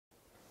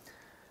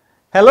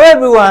Hello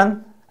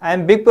everyone, I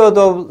am Big Bird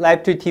of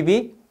LifeTree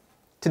TV.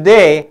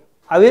 Today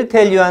I will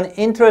tell you an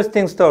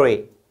interesting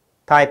story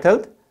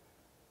titled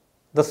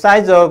The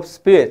Size of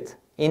Spirit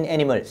in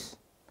Animals,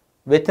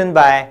 written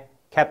by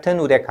Captain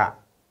Udeka.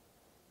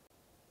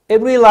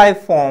 Every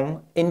life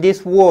form in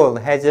this world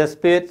has a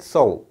spirit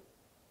soul.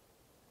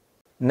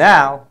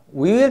 Now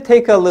we will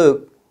take a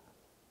look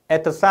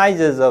at the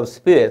sizes of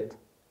spirit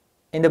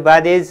in the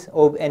bodies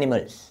of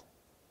animals.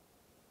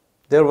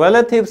 The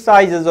relative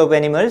sizes of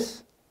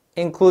animals,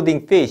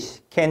 including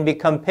fish, can be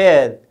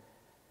compared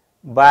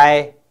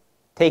by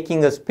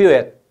taking a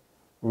spirit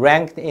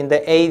ranked in the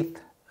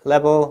 8th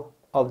level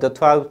of the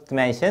 12th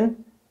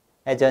dimension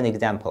as an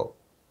example.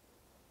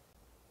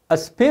 A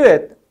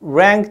spirit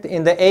ranked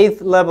in the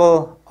 8th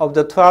level of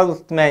the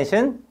 12th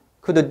dimension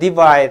could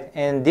divide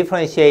and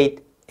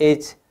differentiate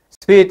its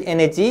spirit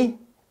energy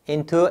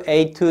into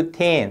 8 to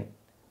 10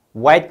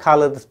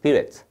 white-colored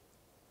spirits,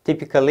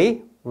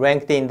 typically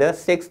ranked in the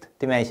 6th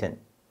dimension.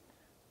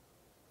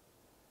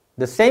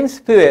 The same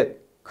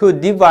spirit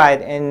could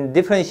divide and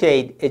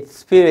differentiate its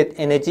spirit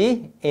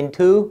energy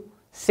into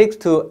 6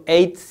 to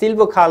 8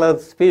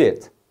 silver-colored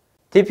spirits,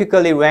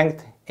 typically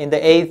ranked in the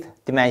 8th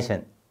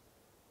dimension,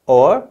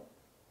 or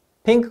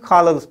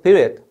pink-colored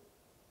spirit,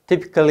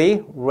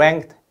 typically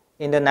ranked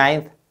in the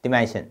 9th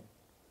dimension.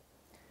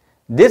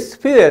 This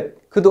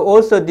spirit could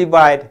also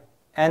divide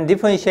and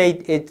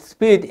differentiate its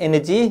spirit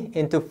energy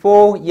into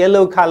 4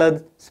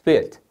 yellow-colored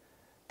spirits,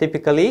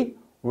 typically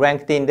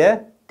ranked in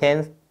the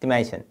 10th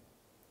dimension.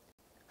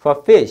 For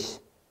fish,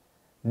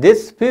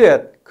 this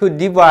spirit could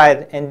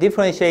divide and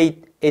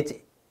differentiate its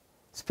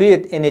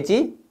spirit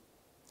energy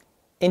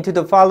into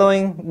the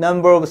following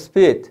number of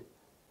spirits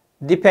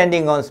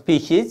depending on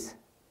species: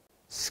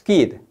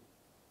 squid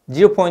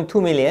 0.2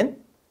 million,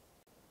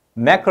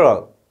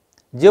 mackerel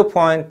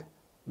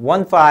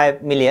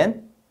 0.15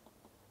 million,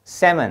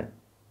 salmon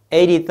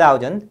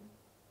 80,000,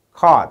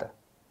 cod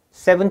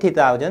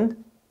 70,000,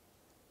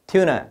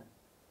 tuna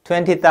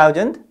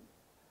 20,000,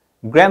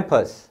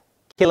 grampus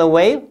killer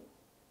whale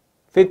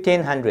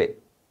 1,500.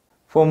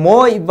 For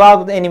more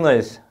evolved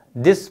animals,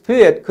 this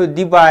spirit could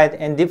divide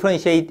and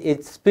differentiate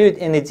its spirit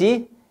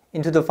energy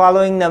into the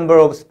following number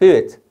of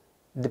spirits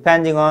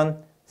depending on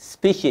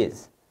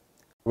species: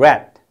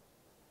 rat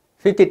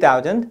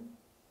 50,000,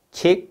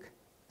 chick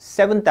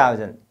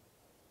 7,000,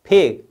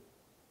 pig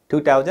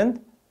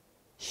 2,000,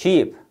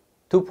 sheep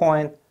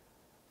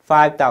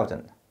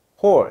 2,500,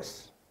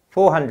 horse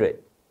 400,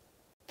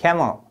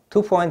 camel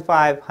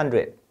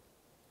 2,500,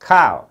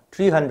 cow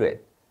 300,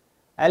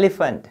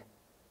 elephant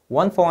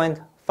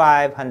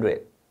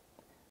 1,500.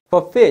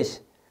 For fish,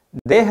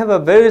 they have a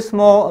very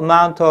small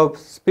amount of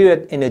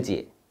spirit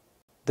energy.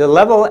 The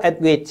level at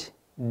which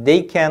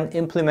they can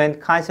implement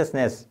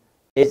consciousness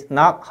is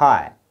not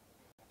high.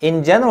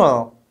 In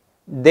general,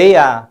 they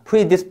are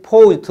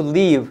predisposed to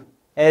live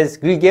as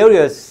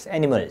gregarious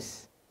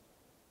animals.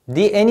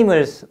 The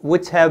animals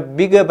which have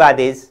bigger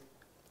bodies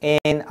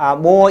and are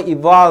more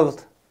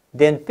evolved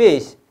than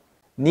fish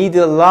need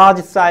a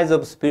large size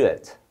of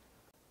spirit.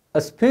 A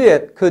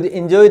spirit could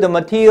enjoy the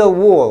material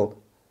world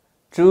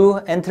through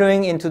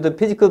entering into the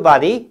physical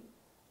body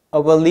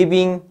of a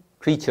living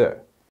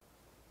creature.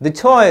 The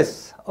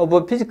choice of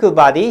a physical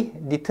body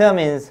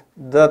determines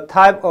the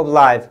type of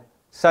life,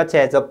 such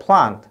as a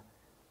plant,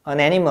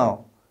 an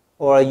animal,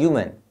 or a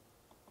human.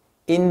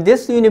 In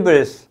this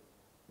universe,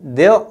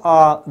 there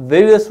are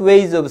various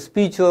ways of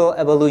spiritual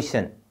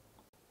evolution: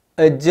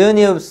 a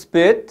journey of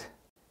spirit,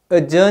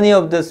 a journey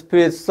of the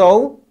spirit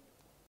soul,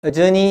 a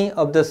journey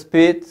of the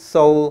spirit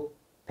soul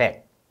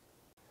path.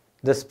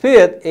 The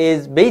spirit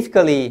is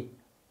basically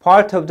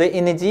part of the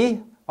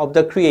energy of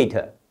the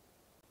Creator.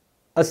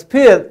 A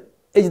spirit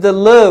is the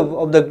love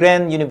of the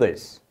grand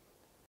universe.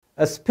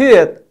 A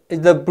spirit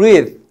is the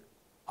breath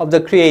of the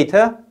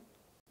Creator,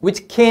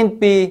 which can't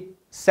be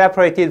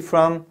separated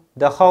from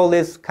the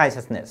wholeness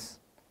consciousness.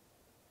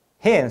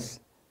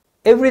 Hence,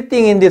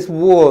 everything in this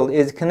world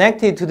is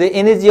connected to the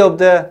energy of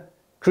the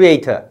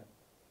Creator.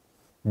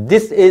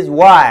 This is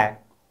why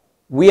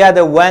we are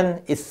the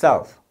One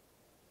itself.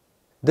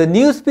 The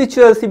new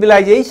spiritual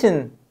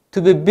civilization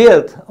to be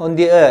built on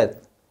the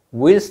earth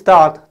will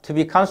start to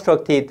be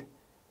constructed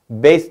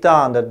based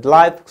on the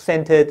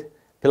life-centered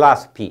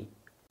philosophy,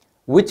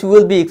 which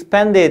will be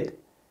expanded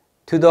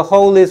to the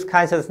wholeness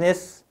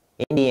consciousness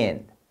in the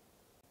end.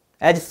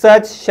 As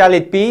such shall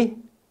it be,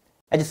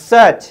 as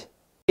such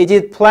it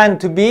is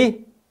planned to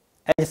be,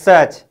 as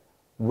such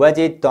was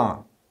it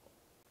done.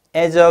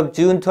 As of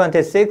June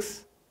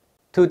 26,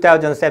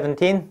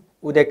 2017,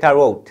 Udeka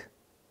wrote.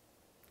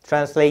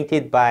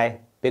 Translated by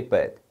Big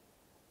Bird.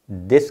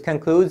 This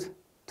concludes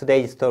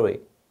today's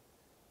story.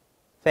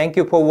 Thank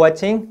you for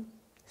watching.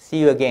 See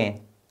you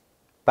again.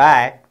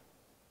 Bye.